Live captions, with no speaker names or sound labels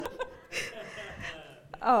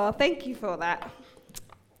Oh, thank you for that.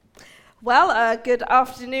 Well, good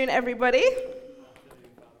afternoon, everybody.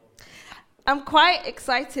 I'm quite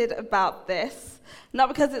excited about this, not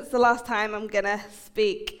because it's the last time I'm going to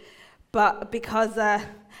speak, but because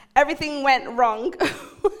everything went wrong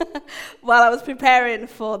while I was preparing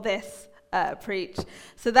for this preach.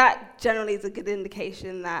 So that generally is a good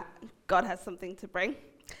indication that God has something to bring.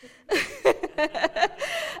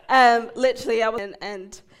 Literally, I was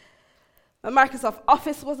and my Microsoft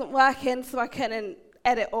Office wasn't working, so I couldn't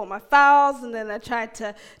edit all my files, and then I tried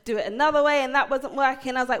to do it another way, and that wasn't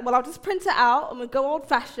working. I was like, well, I'll just print it out, and we'll go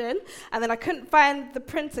old-fashioned, and then I couldn't find the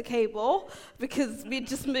printer cable because we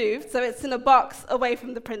just moved, so it's in a box away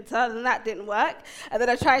from the printer, and that didn't work. And then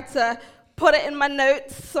I tried to put it in my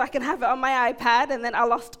notes so I can have it on my iPad, and then I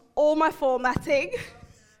lost all my formatting,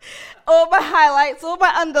 all my highlights, all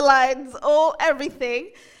my underlines, everything.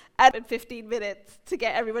 And 15 minutes to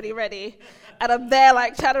get everybody ready. And I'm there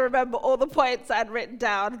like trying to remember all the points I'd written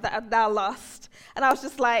down that I've now lost. And I was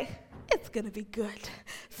just like, it's going to be good.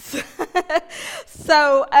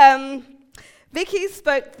 So Vicky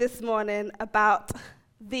spoke this morning about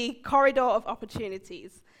the corridor of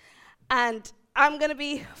opportunities. And I'm going to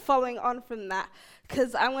be following on from that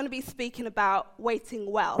because I'm going to be speaking about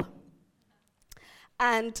waiting well.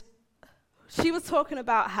 And she was talking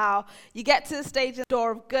about how you get to the stage of the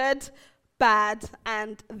door of good, bad,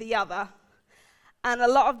 and the other. And a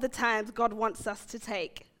lot of the times, God wants us to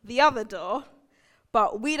take the other door,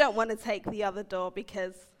 but we don't want to take the other door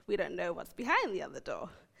because we don't know what's behind the other door.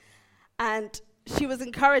 And she was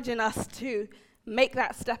encouraging us to make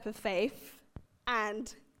that step of faith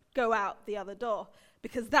and go out the other door,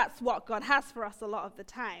 because that's what God has for us a lot of the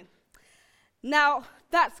time. Now,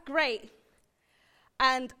 that's great.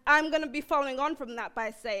 And I'm going to be following on from that by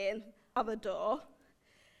saying, other door,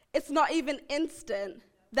 it's not even instant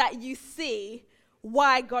that you see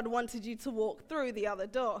why God wanted you to walk through the other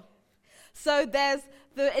door. So there's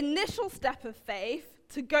the initial step of faith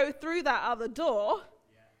to go through that other door,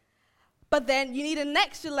 but then you need an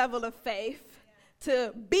extra level of faith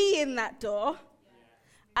to be in that door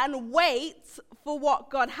and wait for what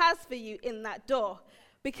God has for you in that door,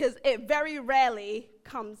 because it very rarely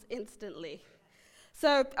comes instantly.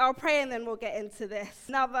 So I'll pray and then we'll get into this.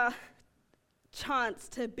 Another chance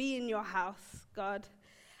to be in your house, God,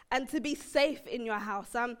 and to be safe in your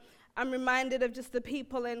house. I'm reminded of just the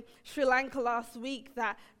people in Sri Lanka last week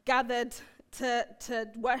that gathered to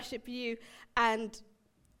worship you, and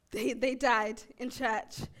they died in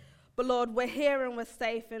church. But Lord, we're here and we're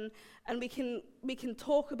safe, and we can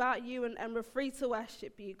talk about you, and we're free to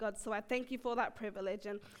worship you, God. So I thank you for that privilege,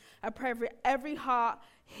 and I pray for every heart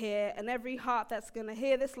here and every heart that's going to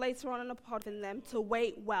hear this later on in the pod in them to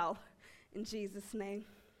wait well in Jesus' name.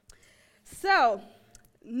 So,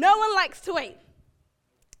 no one likes to wait.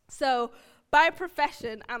 So, by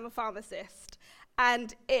profession, I'm a pharmacist,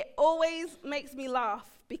 and it always makes me laugh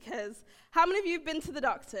because how many of you have been to the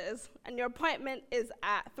doctor's and your appointment is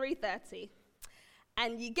at 3:30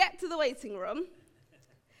 and you get to the waiting room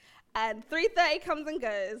and 3:30 comes and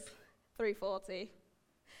goes, 3:40,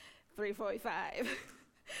 3:45,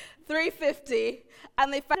 3:50,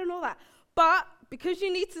 and they find all that. But because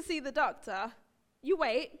you need to see the doctor, you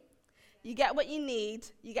wait, you get what you need,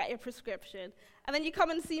 you get your prescription, and then you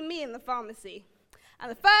come and see me in the pharmacy. And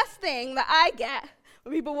the first thing that I get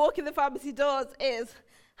when people walk in the pharmacy doors is,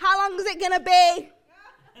 how long is it going to be?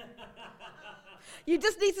 You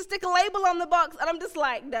just need to stick a label on the box. And I'm just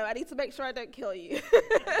like, no, I need to make sure I don't kill you.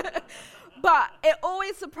 But it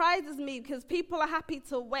always surprises me because people are happy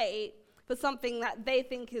to wait for something that they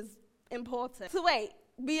think is important. So wait,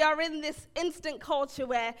 we are in this instant culture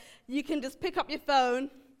where you can just pick up your phone,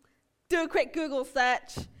 do a quick Google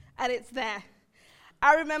search, and it's there.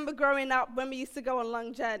 I remember growing up when we used to go on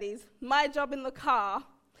long journeys, my job in the car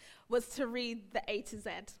was to read the A to Z.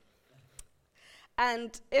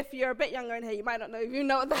 And if you're a bit younger in here, you might not know if you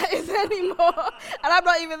know what that is anymore. And I'm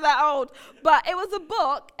not even that old. But it was a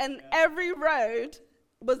book, and every road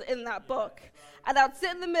was in that book. And I'd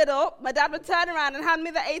sit in the middle, my dad would turn around and hand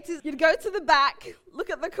me the A to Z. You'd go to the back, look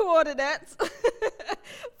at the coordinates,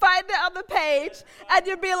 find it on the page, and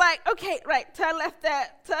you'd be like, okay, right, turn left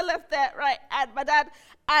there, right. And my dad,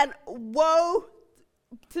 and woe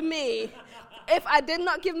to me if I did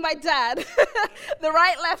not give my dad the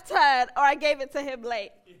right left turn, or I gave it to him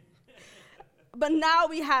late. But now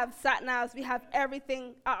we have sat-navs, we have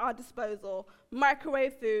everything at our disposal,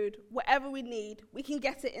 microwave food, whatever we need, we can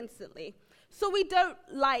get it instantly. So we don't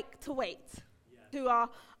like to wait to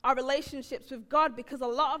our relationships with God, because a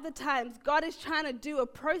lot of the times God is trying to do a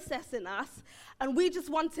process in us, and we just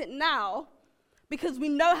want it now, because we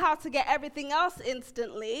know how to get everything else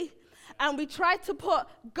instantly, and we try to put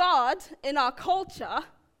God in our culture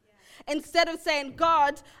instead of saying,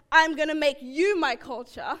 God, I'm going to make you my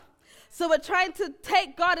culture. So we're trying to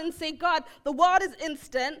take God and say, God, the world is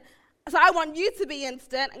instant, so I want you to be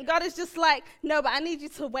instant. And God is just like, no, but I need you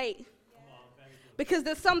to wait. Because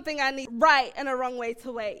there's something I need right and a wrong way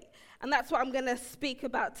to wait. And that's what I'm going to speak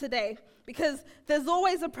about today. Because there's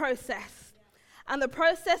always a process. And the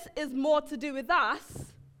process is more to do with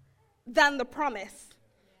us than the promise.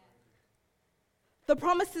 The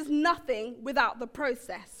promise is nothing without the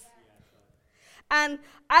process. And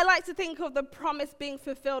I like to think of the promise being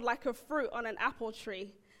fulfilled like a fruit on an apple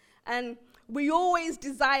tree. And we always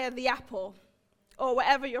desire the apple, or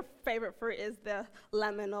whatever your favorite fruit is, the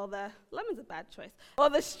lemon, or lemon's a bad choice, or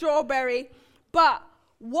the strawberry. But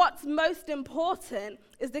what's most important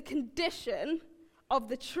is the condition of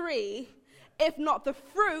the tree. If not, the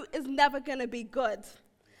fruit is never going to be good.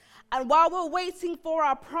 And while we're waiting for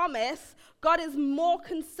our promise, God is more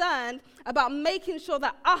concerned about making sure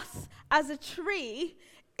that us as a tree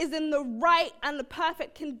is in the right and the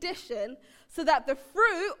perfect condition so that the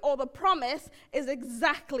fruit or the promise is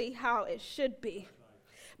exactly how it should be.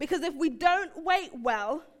 Because if we don't wait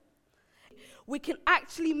well, we can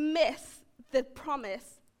actually miss the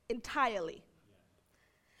promise entirely.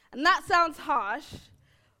 And that sounds harsh,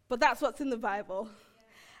 but that's what's in the Bible.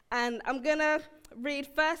 And I'm going to read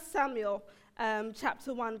 1 Samuel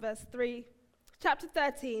chapter 1, verse 3, chapter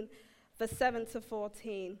 13, verse 7 to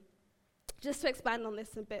 14, just to expand on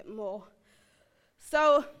this a bit more.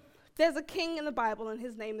 So there's a king in the Bible, and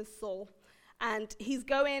his name is Saul, and he's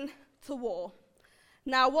going to war.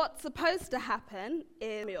 Now, what's supposed to happen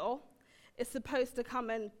is Samuel is supposed to come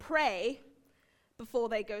and pray before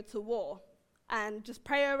they go to war, and just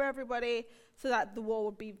pray over everybody so that the war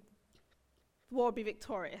would be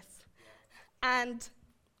victorious. And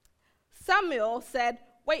Samuel said,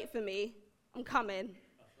 wait for me, I'm coming.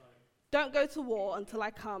 Don't go to war until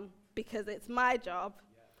I come, because it's my job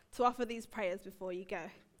to offer these prayers before you go.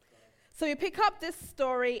 So we pick up this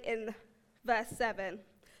story in verse 7.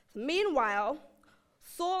 Meanwhile,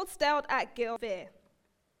 Saul stayed at Gilgal.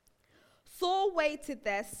 Saul waited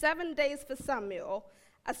there 7 days for Samuel,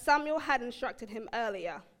 as Samuel had instructed him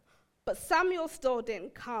earlier. But Samuel still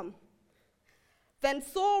didn't come. Then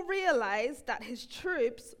Saul realized that his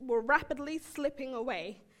troops were rapidly slipping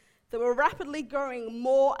away. They were rapidly growing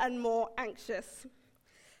more and more anxious.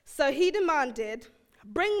 So he demanded,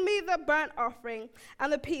 bring me the burnt offering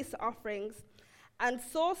and the peace offerings. And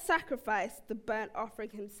Saul sacrificed the burnt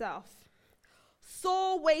offering himself.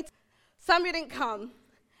 Saul waited. Samuel didn't come.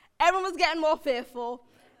 Everyone was getting more fearful.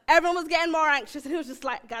 Everyone was getting more anxious. And he was just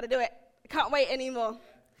like, gotta do it. I can't wait anymore.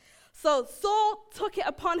 So Saul took it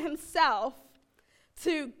upon himself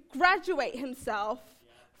to graduate himself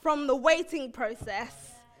from the waiting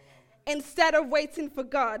process instead of waiting for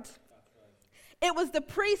God. It was the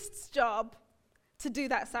priest's job to do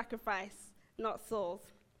that sacrifice, not Saul's.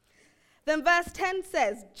 Then verse 10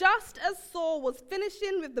 says, just as Saul was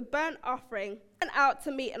finishing with the burnt offering, he went out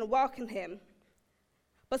to meet and welcome him.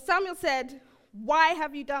 But Samuel said, why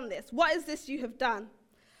have you done this? What is this you have done?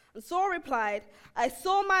 And Saul replied, I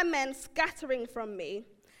saw my men scattering from me,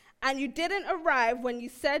 and you didn't arrive when you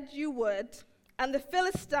said you would, and the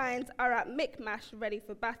Philistines are at Michmash ready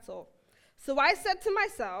for battle. So I said to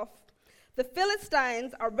myself, the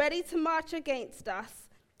Philistines are ready to march against us,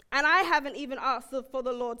 and I haven't even asked for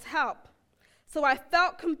the Lord's help. So I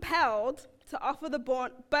felt compelled to offer the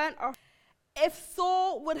burnt offering. If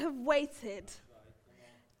Saul would have waited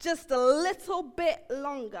just a little bit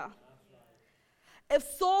longer, if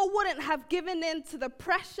Saul wouldn't have given in to the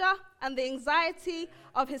pressure and the anxiety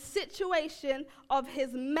of his situation, of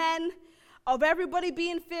his men, of everybody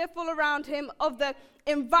being fearful around him, of the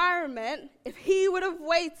environment, if he would have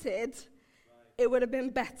waited, it would have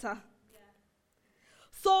been better.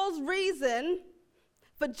 Saul's reason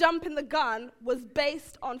for jumping the gun was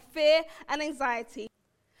based on fear and anxiety.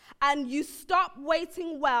 And you stop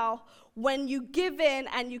waiting well when you give in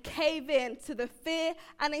and you cave in to the fear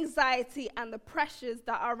and anxiety and the pressures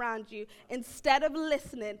that are around you, instead of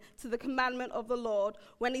listening to the commandment of the Lord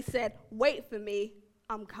when he said, wait for me,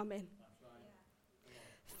 I'm coming.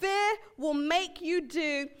 Fear will make you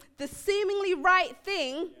do the seemingly right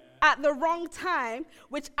thing at the wrong time,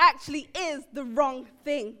 which actually is the wrong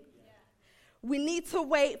thing. We need to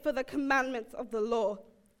wait for the commandments of the Lord.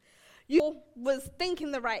 You was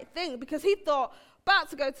thinking the right thing because he thought,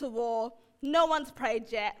 about to go to war, no one's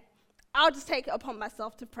prayed yet. I'll just take it upon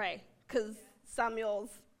myself to pray because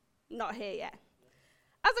Samuel's not here yet.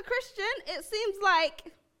 As a Christian, it seems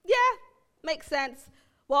like, yeah, makes sense.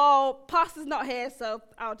 well, pastor's not here, so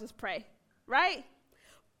I'll just pray, right?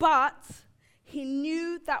 But he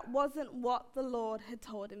knew that wasn't what the Lord had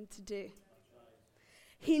told him to do.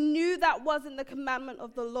 He knew that wasn't the commandment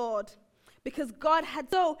of the Lord, because God had,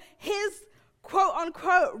 so his quote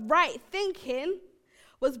unquote right thinking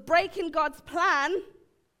was breaking God's plan.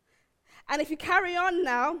 And if you carry on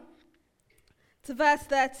now to verse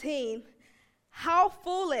 13, how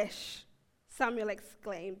foolish, Samuel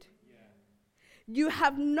exclaimed. You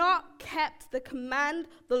have not kept the command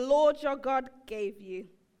the Lord your God gave you.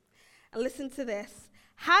 And listen to this.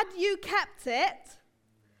 Had you kept it,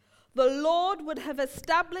 the Lord would have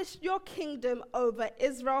established your kingdom over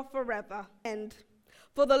Israel forever. And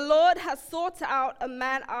for the Lord has sought out a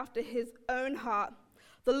man after his own heart.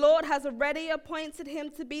 The Lord has already appointed him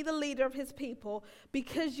to be the leader of his people,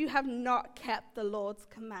 because you have not kept the Lord's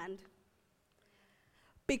command.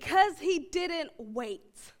 Because he didn't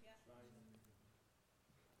wait.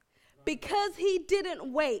 Because he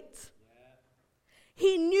didn't wait.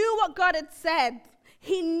 He knew what God had said.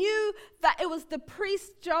 He knew that it was the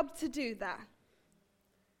priest's job to do that.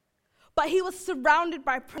 But he was surrounded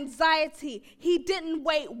by anxiety. He didn't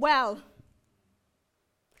wait well.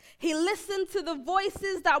 He listened to the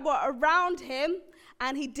voices that were around him,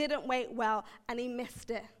 and he didn't wait well, and he missed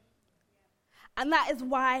it. And that is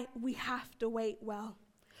why we have to wait well.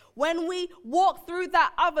 When we walk through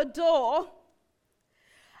that other door,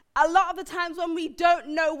 a lot of the times when we don't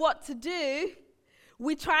know what to do,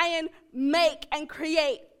 we try and make and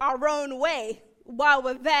create our own way while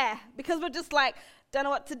we're there. Because we're just like, don't know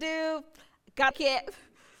what to do, got it,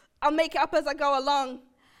 I'll make it up as I go along.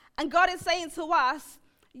 And God is saying to us,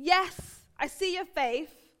 yes, I see your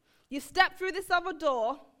faith, you step through this other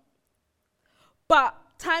door, but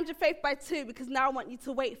times your faith by 2, because now I want you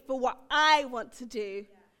to wait for what I want to do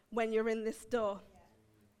when you're in this door.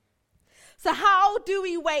 So how do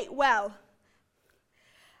we wait well?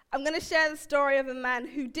 I'm going to share the story of a man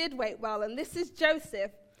who did wait well, and this is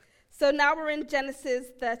Joseph. So now we're in Genesis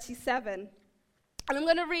 37. And I'm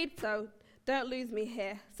going to read, so don't lose me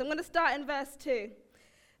here. So I'm going to start in verse 2.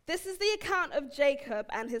 This is the account of Jacob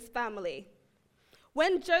and his family.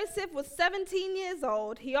 When Joseph was 17 years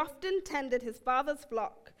old, he often tended his father's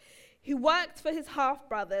flock. He worked for his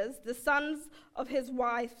half-brothers, the sons of his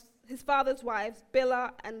father's wives,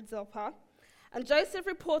 Bilhah and Zilpah. And Joseph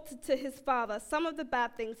reported to his father some of the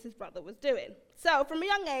bad things his brother was doing. So from a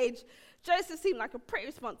young age, Joseph seemed like a pretty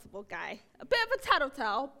responsible guy. A bit of a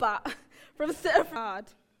tattletale, but from hard.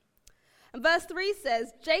 And verse 3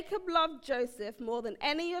 says, Jacob loved Joseph more than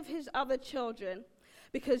any of his other children,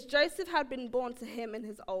 because Joseph had been born to him in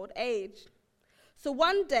his old age. So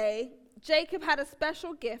one day, Jacob had a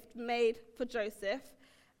special gift made for Joseph,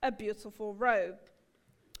 a beautiful robe.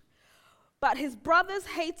 But his brothers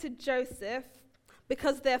hated Joseph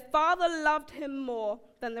because their father loved him more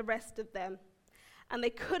than the rest of them, and they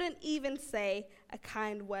couldn't even say a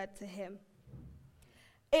kind word to him.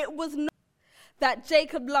 It was not that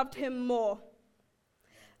Jacob loved him more.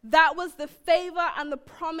 That was the favor and the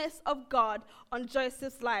promise of God on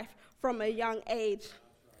Joseph's life from a young age.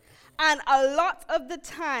 And a lot of the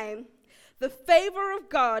time, the favor of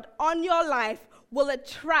God on your life will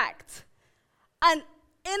attract an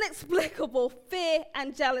inexplicable fear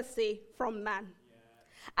and jealousy from man.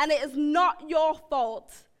 And it is not your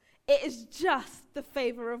fault. It is just the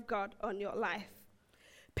favor of God on your life.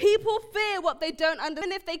 People fear what they don't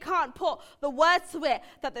understand if they can't put the word to it,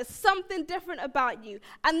 that there's something different about you.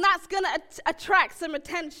 And that's going to attract some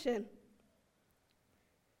attention.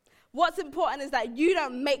 What's important is that you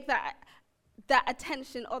don't make that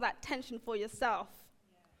attention or that tension for yourself.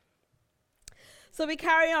 So we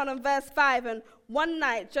carry on verse 5. And one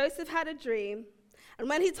night, Joseph had a dream. And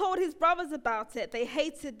when he told his brothers about it, they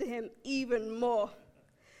hated him even more.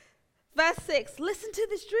 Verse 6, listen to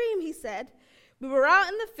this dream, he said. We were out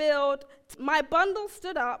in the field, my bundle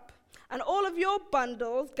stood up, and all of your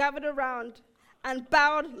bundles gathered around and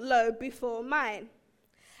bowed low before mine.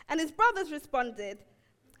 And his brothers responded,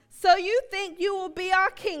 so you think you will be our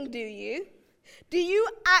king, do you? Do you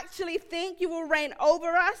actually think you will reign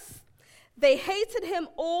over us? They hated him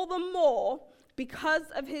all the more because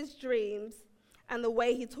of his dreams and the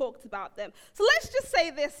way he talked about them. So let's just say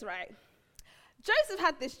this, right? Joseph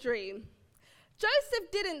had this dream. Joseph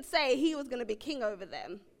didn't say he was going to be king over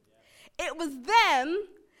them. It was them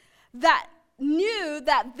that knew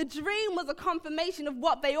that the dream was a confirmation of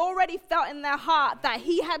what they already felt in their heart, that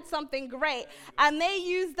he had something great, and they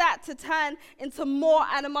used that to turn into more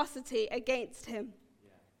animosity against him.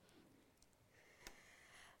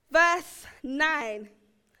 Verse 9,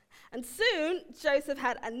 and soon Joseph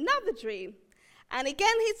had another dream, And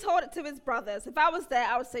again, he told it to his brothers. If I was there,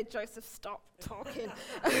 I would say, Joseph, stop talking.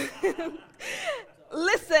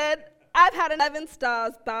 Listen, I've had 11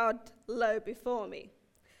 stars bowed low before me.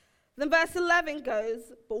 Then verse 11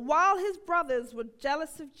 goes, but while his brothers were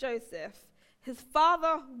jealous of Joseph, his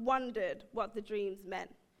father wondered what the dreams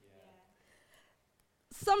meant. Yeah.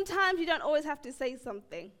 Sometimes you don't always have to say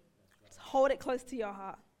something. Right. Just hold it close to your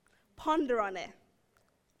heart. Ponder on it.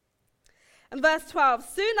 And verse 12,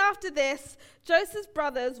 soon after this, Joseph's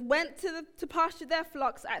brothers went to pasture their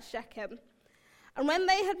flocks at Shechem. And when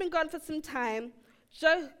they had been gone for some time,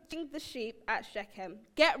 Joseph the sheep at Shechem.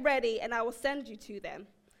 Get ready, and I will send you to them.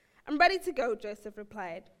 I'm ready to go, Joseph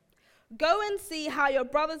replied. Go and see how your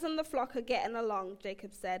brothers and the flock are getting along,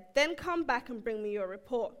 Jacob said. Then come back and bring me your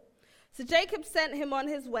report. So Jacob sent him on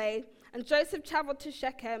his way, and Joseph traveled to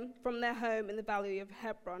Shechem from their home in the valley of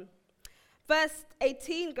Hebron. Verse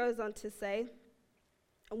 18 goes on to say,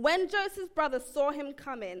 when Joseph's brothers saw him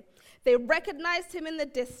coming, they recognized him in the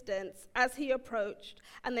distance as he approached,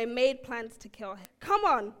 and they made plans to kill him. Come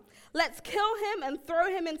on, let's kill him and throw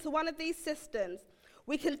him into one of these cisterns.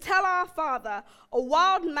 We can tell our father, a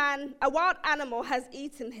wild animal has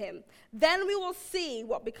eaten him. Then we will see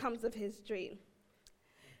what becomes of his dream.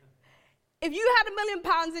 If you had £1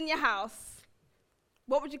 million in your house,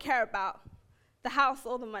 what would you care about? The house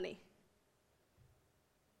or the money?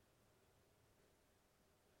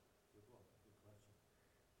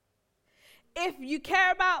 If you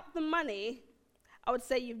care about the money, I would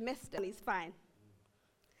say you've missed it, and he's fine.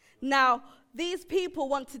 Now, these people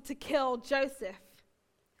wanted to kill Joseph.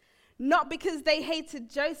 Not because they hated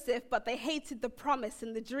Joseph, but they hated the promise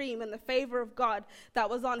and the dream and the favor of God that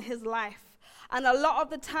was on his life. And a lot of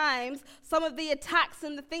the times, some of the attacks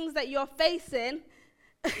and the things that you're facing,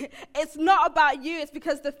 it's not about you. It's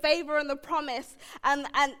because the favor and the promise and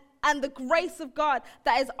the grace of God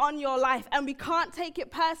that is on your life. And we can't take it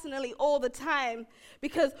personally all the time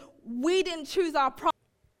because we didn't choose our promise.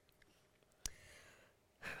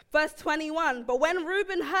 Verse 21, but when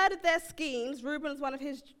Reuben heard of their schemes, Reuben was one of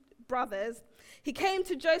his brothers, he came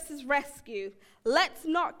to Joseph's rescue. Let's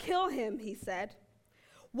not kill him, he said.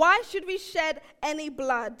 Why should we shed any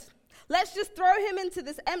blood? Let's just throw him into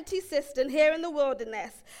this empty cistern here in the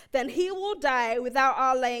wilderness. Then he will die without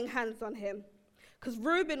our laying hands on him. Because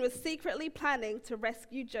Reuben was secretly planning to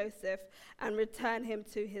rescue Joseph and return him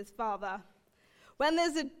to his father. When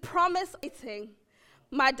there's a promise waiting,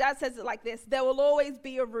 my dad says it like this, there will always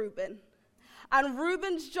be a Reuben. And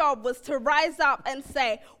Reuben's job was to rise up and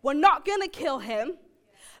say, we're not going to kill him.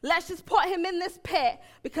 Let's just put him in this pit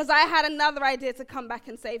because I had another idea to come back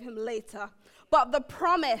and save him later. But the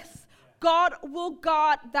promise, God will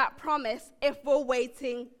guard that promise if we're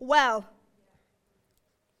waiting well.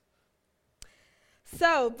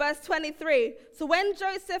 So, verse 23, so when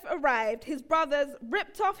Joseph arrived, his brothers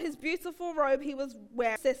ripped off his beautiful robe he was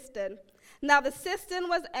wearing in the cistern. Now the cistern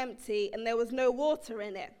was empty and there was no water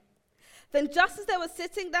in it. Then just as they were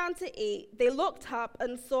sitting down to eat, they looked up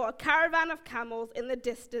and saw a caravan of camels in the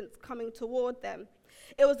distance coming toward them.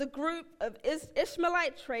 It was a group of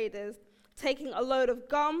Ishmaelite traders taking a load of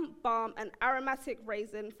gum, balm, and aromatic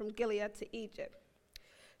raisin from Gilead to Egypt.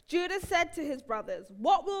 Judah said to his brothers,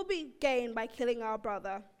 what will be gained by killing our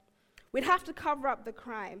brother? We'd have to cover up the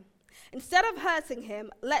crime. Instead of hurting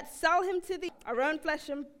him, let's sell him to our own flesh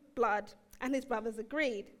and blood. And his brothers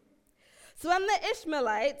agreed. So when the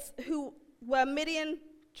Ishmaelites, who were Midian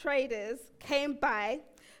traders, came by,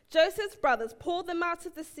 Joseph's brothers pulled them out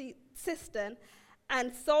of the cistern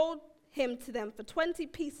and sold him to them for 20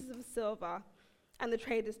 pieces of silver, and the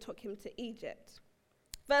traders took him to Egypt.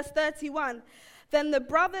 Verse 31, then the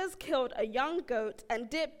brothers killed a young goat and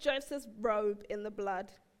dipped Joseph's robe in the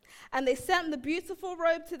blood. And they sent the beautiful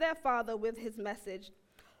robe to their father with his message,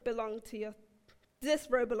 this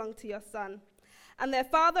robe belonged to your son. And their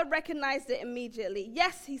father recognized it immediately.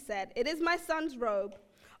 Yes, he said, it is my son's robe.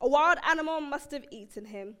 A wild animal must have eaten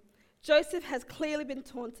him. Joseph has clearly been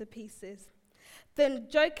torn to pieces. Then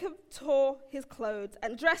Jacob tore his clothes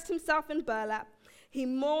and dressed himself in burlap. He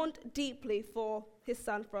mourned deeply for his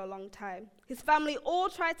son for a long time. His family all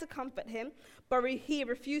tried to comfort him, but he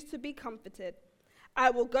refused to be comforted.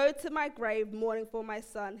 I will go to my grave mourning for my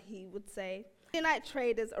son, he would say. Midianite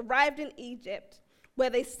traders arrived in Egypt, where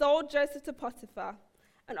they sold Joseph to Potiphar,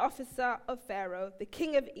 an officer of Pharaoh, the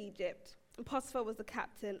king of Egypt. And Potiphar was the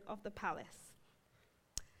captain of the palace.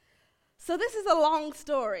 So this is a long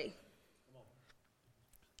story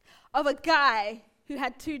of a guy who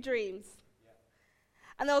had 2 dreams. Yeah.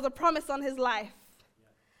 And there was a promise on his life. Yeah.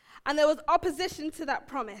 And there was opposition to that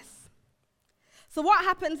promise. So what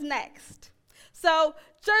happens next? So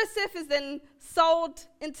Joseph is then sold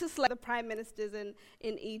into slavery, the prime ministers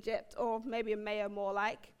in Egypt, or maybe a mayor more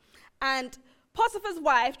like. And Potiphar's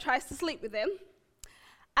wife tries to sleep with him.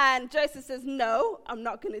 And Joseph says, no, I'm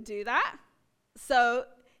not going to do that. So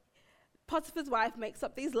Potiphar's wife makes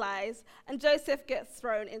up these lies, and Joseph gets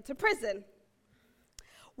thrown into prison.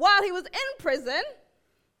 While he was in prison,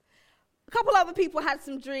 a couple other people had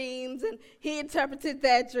some dreams, and he interpreted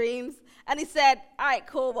their dreams. And he said, all right,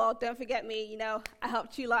 cool, well, don't forget me. I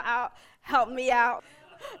helped you lot out. Help me out.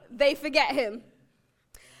 They forget him.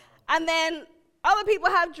 And then other people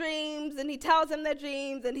have dreams, and he tells them their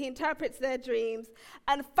dreams, and he interprets their dreams.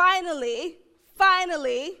 And finally,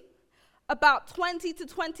 about 20 to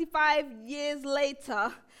 25 years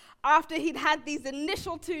later, after he'd had these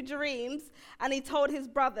initial 2 dreams, and he told his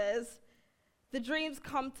brothers, the dreams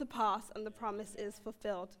come to pass and the promise is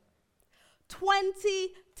fulfilled.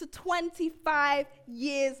 20 to 25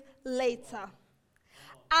 years later.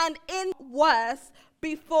 And in worse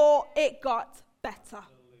before it got better.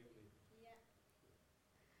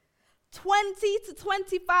 20 to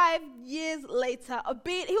 25 years later,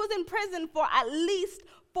 he was in prison for at least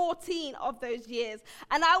 14 of those years.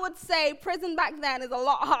 And I would say prison back then is a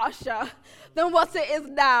lot harsher than what it is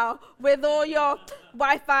now. With all your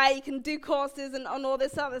Wi-Fi, you can do courses and all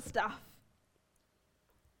this other stuff.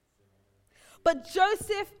 But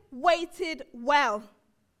Joseph waited well.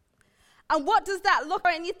 And what does that look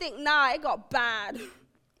like? And you think, nah, it got bad.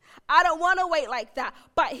 I don't want to wait like that.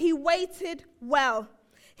 But he waited well.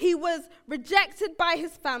 He was rejected by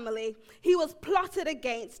his family. He was plotted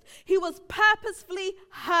against. He was purposefully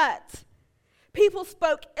hurt. People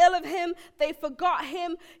spoke ill of him. They forgot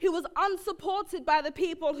him. He was unsupported by the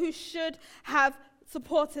people who should have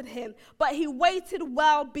supported him. But he waited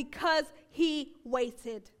well because he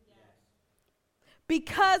waited.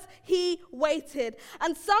 Because he waited.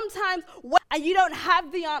 And sometimes and you don't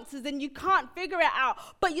have the answers and you can't figure it out,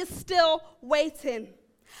 but you're still waiting.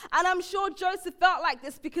 And I'm sure Joseph felt like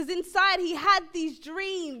this because inside he had these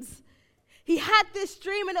dreams. He had this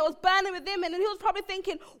dream and it was burning with him, and he was probably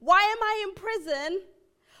thinking, why am I in prison?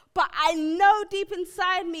 But I know deep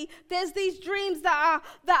inside me there's these dreams that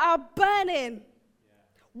are burning. Yeah.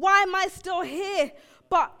 Why am I still here?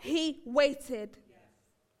 But he waited.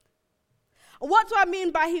 What do I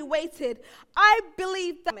mean by he waited? I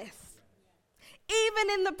believe that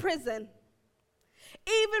even in the prison,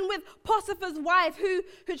 even with Potiphar's wife who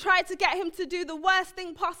tried to get him to do the worst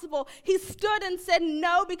thing possible, he stood and said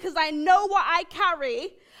no, because I know what I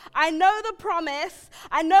carry. I know the promise.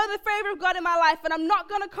 I know the favor of God in my life, and I'm not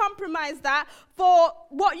going to compromise that for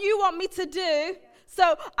what you want me to do.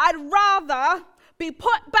 So I'd rather be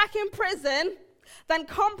put back in prison than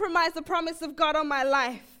compromise the promise of God on my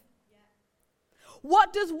life.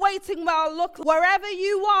 What does waiting well look like? Wherever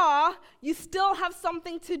you are, you still have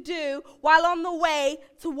something to do while on the way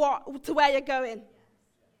to where you're going.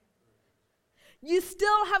 You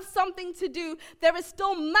still have something to do. There is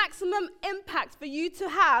still maximum impact for you to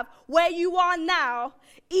have where you are now,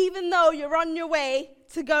 even though you're on your way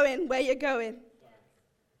to going where you're going.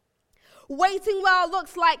 Waiting well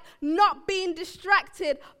looks like not being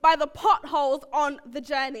distracted by the potholes on the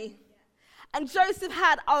journey. And Joseph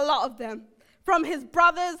had a lot of them. From his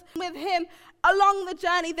brothers with him along the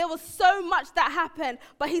journey, there was so much that happened.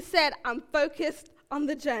 But he said, I'm focused on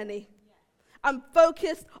the journey. I'm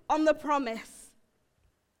focused on the promise.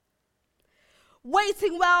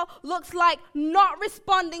 Waiting well looks like not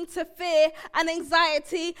responding to fear and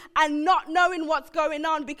anxiety and not knowing what's going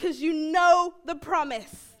on because you know the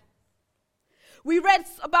promise. We read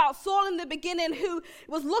about Saul in the beginning, who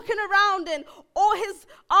was looking around and all his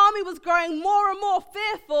army was growing more and more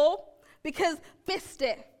fearful because missed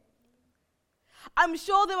it. I'm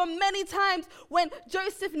sure there were many times when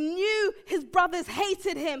Joseph knew his brothers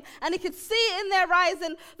hated him and he could see it in their eyes,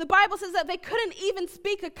 and the Bible says that they couldn't even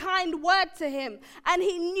speak a kind word to him, and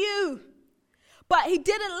he knew. But he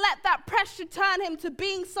didn't let that pressure turn him to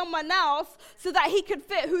being someone else so that he could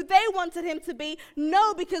fit who they wanted him to be.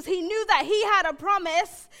 No, because he knew that he had a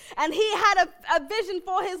promise and he had a vision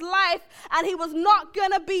for his life, and he was not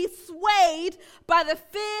going to be swayed by the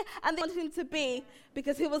fear and they wanted him to be,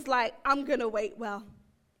 because he was like, I'm going to wait well.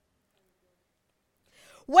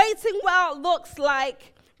 Waiting well looks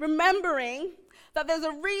like remembering that there's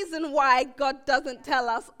a reason why God doesn't tell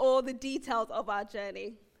us all the details of our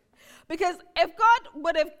journey. Because if God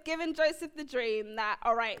would have given Joseph the dream that,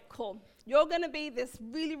 all right, cool, you're going to be this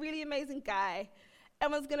really, really amazing guy.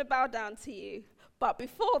 Everyone's going to bow down to you. But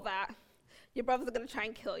before that, your brothers are going to try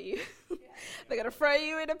and kill you. They're going to throw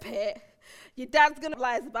you in a pit. Your dad's going to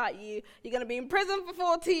lies about you. You're going to be in prison for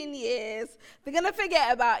 14 years. They're going to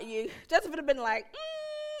forget about you. Joseph would have been like,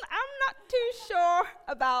 I'm not too sure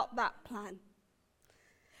about that plan.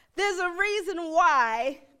 There's a reason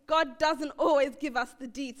why God doesn't always give us the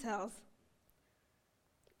details.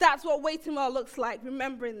 That's what waiting well looks like,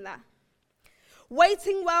 remembering that.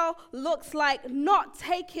 Waiting well looks like not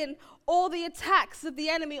taking all the attacks of the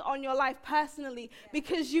enemy on your life personally,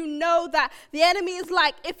 because you know that the enemy is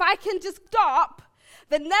like, if I can just stop,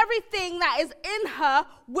 then everything that is in her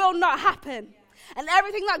will not happen. And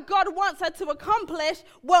everything that God wants her to accomplish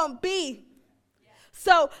won't be.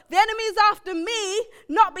 So the enemy is after me,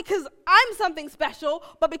 not because I'm something special,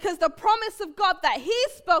 but because the promise of God that he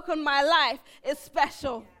spoke on my life is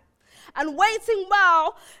special. And waiting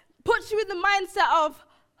well puts you in the mindset of,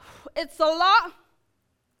 it's a lot,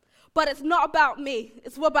 but it's not about me.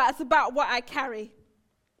 It's about what I carry.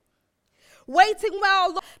 Waiting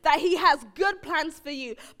well, that he has good plans for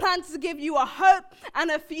you, plans to give you a hope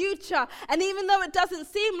and a future. And even though it doesn't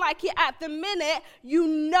seem like it at the minute, you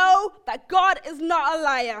know that God is not a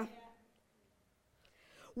liar.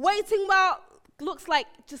 Waiting well looks like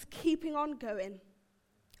just keeping on going,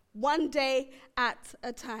 one day at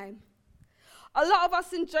a time. A lot of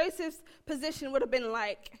us in Joseph's position would have been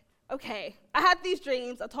like, okay, I had these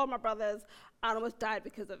dreams, I told my brothers, and I almost died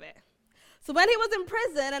because of it. So when he was in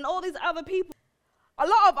prison and all these other people, a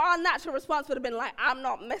lot of our natural response would have been like, I'm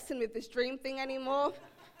not messing with this dream thing anymore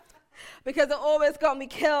because it always got me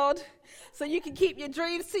killed. So you can keep your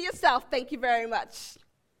dreams to yourself, thank you very much.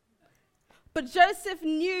 But Joseph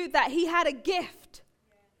knew that he had a gift,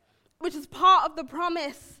 which is part of the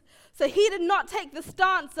promise. So he did not take the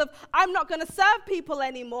stance of, I'm not going to serve people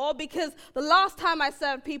anymore because the last time I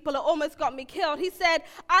served people, it almost got me killed. He said,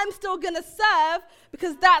 I'm still going to serve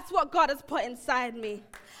because that's what God has put inside me.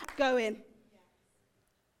 Go in.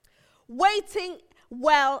 Waiting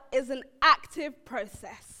well is an active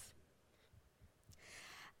process.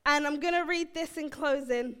 And I'm going to read this in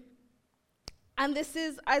closing. And this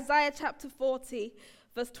is Isaiah chapter 40,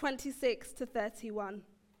 verse 26 to 31.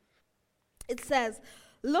 It says,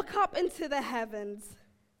 look up into the heavens.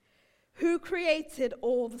 Who created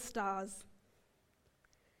all the stars?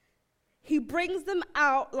 He brings them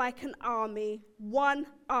out like an army, one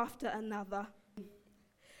after another.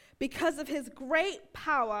 Because of his great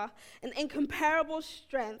power and incomparable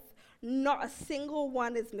strength, not a single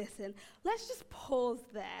one is missing. Let's just pause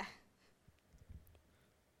there.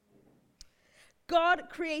 God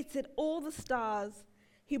created all the stars.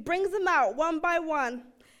 He brings them out one by one.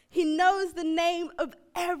 He knows the name of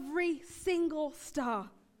every single star.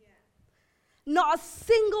 Yeah. Not a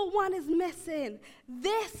single one is missing.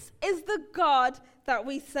 This is the God that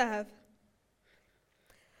we serve.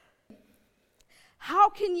 How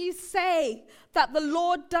can you say that the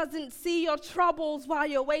Lord doesn't see your troubles while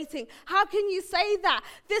you're waiting? How can you say that?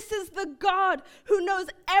 This is the God who knows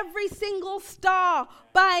every single star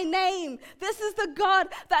by name. This is the God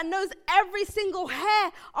that knows every single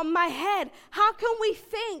hair on my head. How can we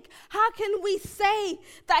think? How can we say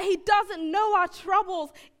that he doesn't know our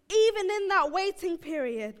troubles even in that waiting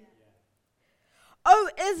period?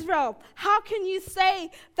 Oh, Israel, how can you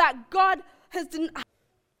say that God has done?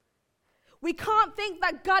 We can't think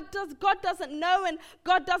that God doesn't know and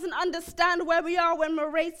God doesn't understand where we are when we're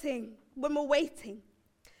waiting.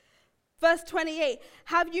 Verse 28,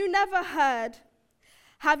 have you never heard?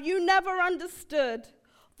 Have you never understood?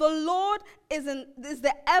 The Lord is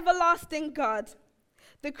the everlasting God,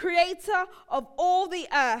 the creator of all the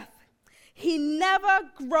earth. He never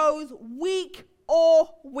grows weak or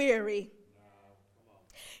weary.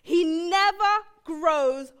 He never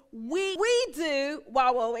grows weak. We do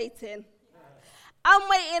while we're waiting. I'm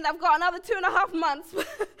waiting, I've got another 2.5 months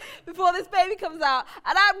before this baby comes out,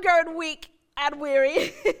 and I'm growing weak and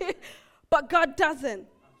weary. But God doesn't.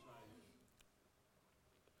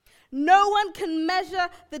 No one can measure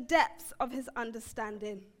the depths of his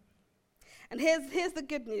understanding. And here's the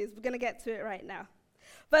good news. We're going to get to it right now.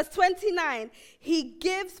 Verse 29, he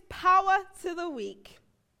gives power to the weak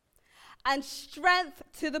and strength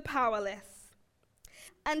to the powerless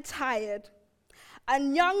and tired.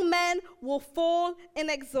 And young men will fall in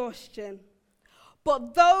exhaustion.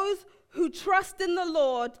 But those who trust in the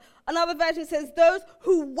Lord, another version says, those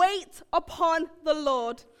who wait upon the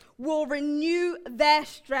Lord will renew their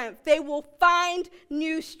strength. They will find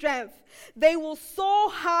new strength. They will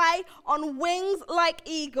soar high on wings like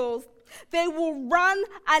eagles. They will run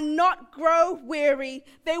and not grow weary.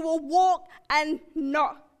 They will walk and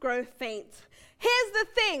not grow faint. Here's the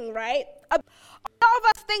thing, right? A lot of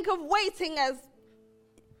us think of waiting as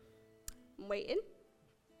waiting.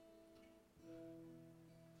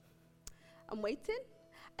 I'm waiting.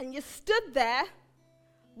 And you stood there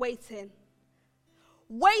waiting.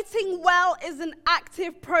 Waiting well is an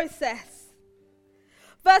active process.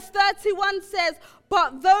 Verse 31 says,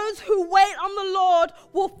 but those who wait on the Lord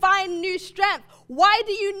will find new strength. Why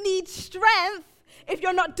do you need strength if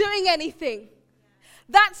you're not doing anything?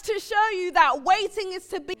 That's to show you that waiting is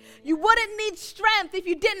to be. You wouldn't need strength if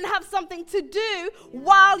you didn't have something to do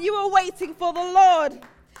while you were waiting for the Lord.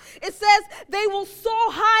 It says they will soar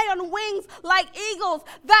high on wings like eagles.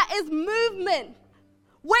 That is movement.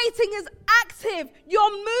 Waiting is active.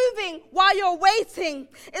 You're moving while you're waiting.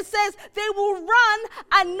 It says they will run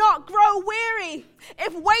and not grow weary.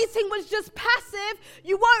 If waiting was just passive,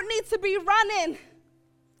 you won't need to be running.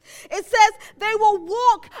 It says they will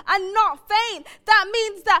walk and not faint. That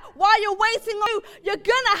means that while you're waiting, you're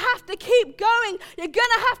going to have to keep going. You're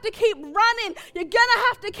going to have to keep running. You're going to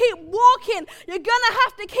have to keep walking. You're going to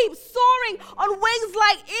have to keep soaring on wings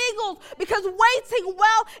like eagles, because waiting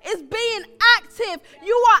well is being active.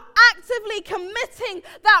 You are actively committing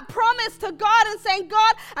that promise to God and saying,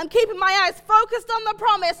 God, I'm keeping my eyes focused on the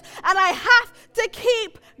promise, and I have to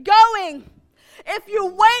keep going. If you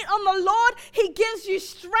wait on the Lord, he gives you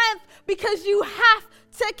strength because you have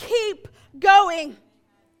to keep going.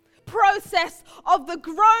 Process of the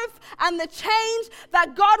growth and the change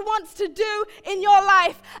that God wants to do in your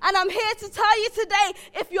life. And I'm here to tell you today,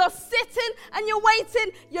 if you're sitting and you're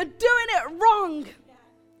waiting, you're doing it wrong.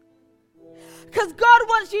 Because God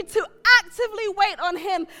wants you to actively wait on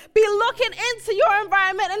him. Be looking into your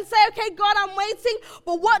environment and say, okay, God, I'm waiting,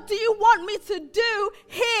 but what do you want me to do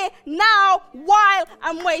here, now, while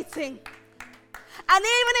I'm waiting? And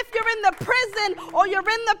even if you're in the prison or you're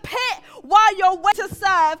in the pit while you're waiting to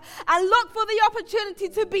serve, and look for the opportunity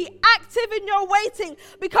to be active in your waiting,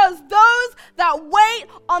 because those that wait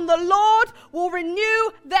on the Lord will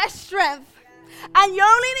renew their strength. And you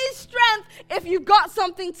only need strength if you've got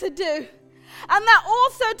something to do. And that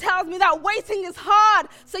also tells me that waiting is hard,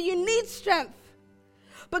 so you need strength.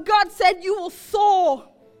 But God said you will soar.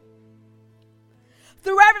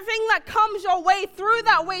 Through everything that comes your way through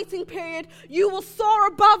that waiting period, you will soar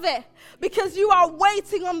above it because you are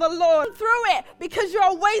waiting on the Lord. Through it because you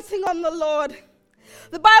are waiting on the Lord.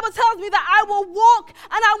 The Bible tells me that I will walk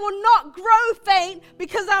and I will not grow faint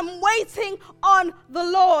because I'm waiting on the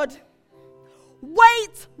Lord.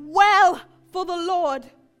 Wait well for the Lord.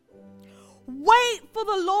 Wait for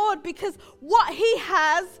the Lord, because what he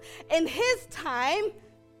has in his time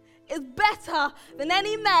is better than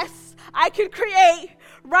any mess I could create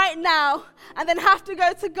right now and then have to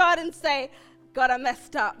go to God and say, God, I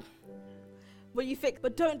messed up. Will you fix?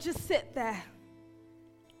 But don't just sit there,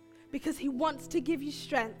 because he wants to give you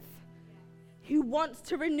strength. He wants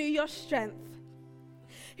to renew your strength.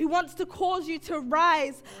 He wants to cause you to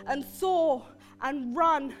rise and soar and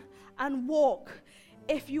run and walk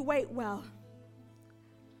if you wait well.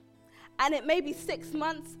 And it may be 6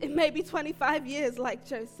 months, it may be 25 years like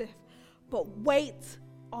Joseph, but wait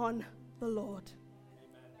on the Lord.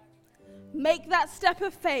 Make that step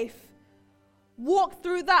of faith. Walk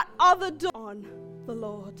through that other door on the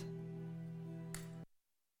Lord.